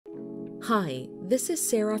Hi, this is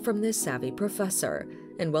Sarah from The Savvy Professor,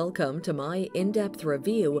 and welcome to my in-depth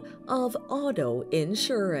review of Otto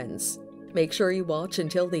Insurance. Make sure you watch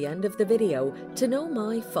until the end of the video to know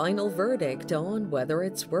my final verdict on whether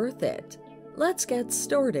it's worth it. Let's get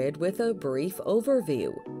started with a brief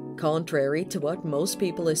overview. Contrary to what most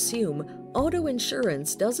people assume, Otto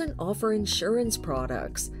Insurance doesn't offer insurance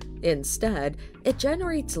products. Instead, it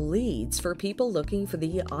generates leads for people looking for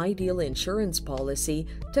the ideal insurance policy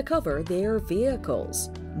to cover their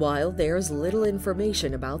vehicles. While there's little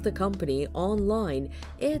information about the company online,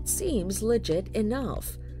 it seems legit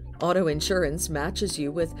enough. Otto Insurance matches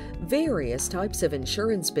you with various types of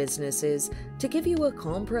insurance businesses to give you a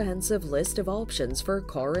comprehensive list of options for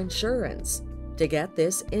car insurance. To get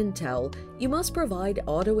this intel, you must provide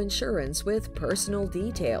Otto Insurance with personal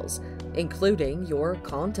details, including your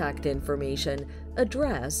contact information,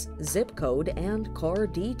 address, zip code, and car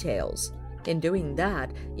details. In doing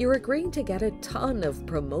that, you're agreeing to get a ton of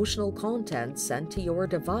promotional content sent to your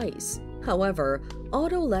device. However,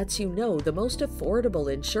 Otto lets you know the most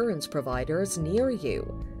affordable insurance providers near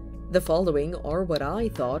you. The following are what I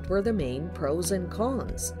thought were the main pros and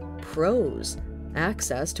cons. Pros: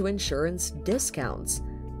 access to insurance discounts,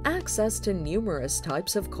 access to numerous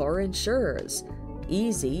types of car insurers,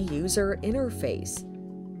 easy user interface.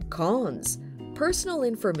 Cons: personal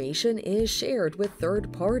information is shared with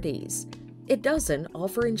third parties. It doesn't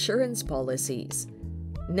offer insurance policies.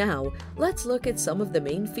 Now, let's look at some of the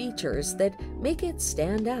main features that make it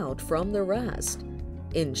stand out from the rest.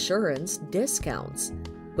 Insurance discounts.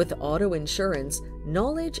 With Otto Insurance,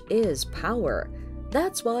 knowledge is power.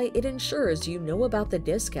 That's why it ensures you know about the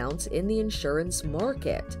discounts in the insurance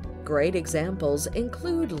market. Great examples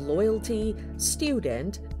include loyalty,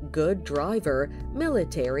 student, good driver,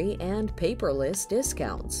 military, and paperless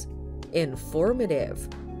discounts. Informative.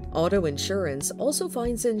 Otto Insurance also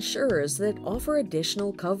finds insurers that offer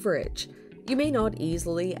additional coverage. You may not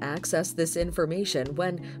easily access this information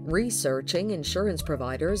when researching insurance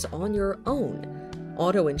providers on your own.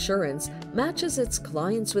 Otto Insurance matches its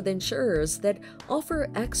clients with insurers that offer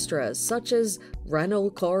extras such as rental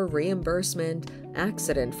car reimbursement,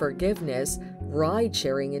 accident forgiveness,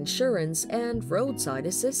 ride-sharing insurance, and roadside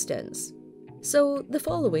assistance. So the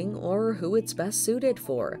following are who it's best suited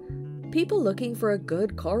for. People looking for a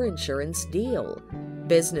good car insurance deal.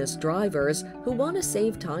 Business drivers who want to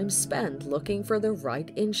save time spent looking for the right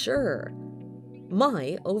insurer.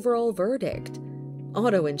 My overall verdict: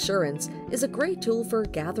 Otto Insurance is a great tool for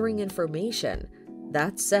gathering information.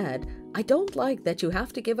 That said, I don't like that you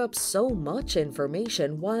have to give up so much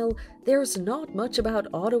information while there's not much about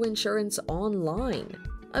Otto Insurance online.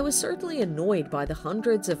 I was certainly annoyed by the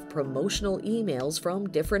hundreds of promotional emails from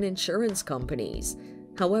different insurance companies.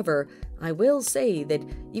 However, I will say that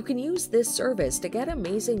you can use this service to get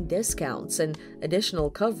amazing discounts and additional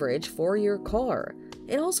coverage for your car.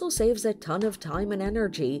 It also saves a ton of time and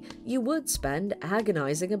energy you would spend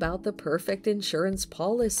agonizing about the perfect insurance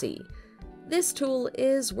policy. This tool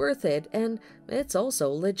is worth it, and it's also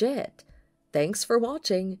legit. Thanks for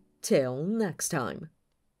watching. Till next time.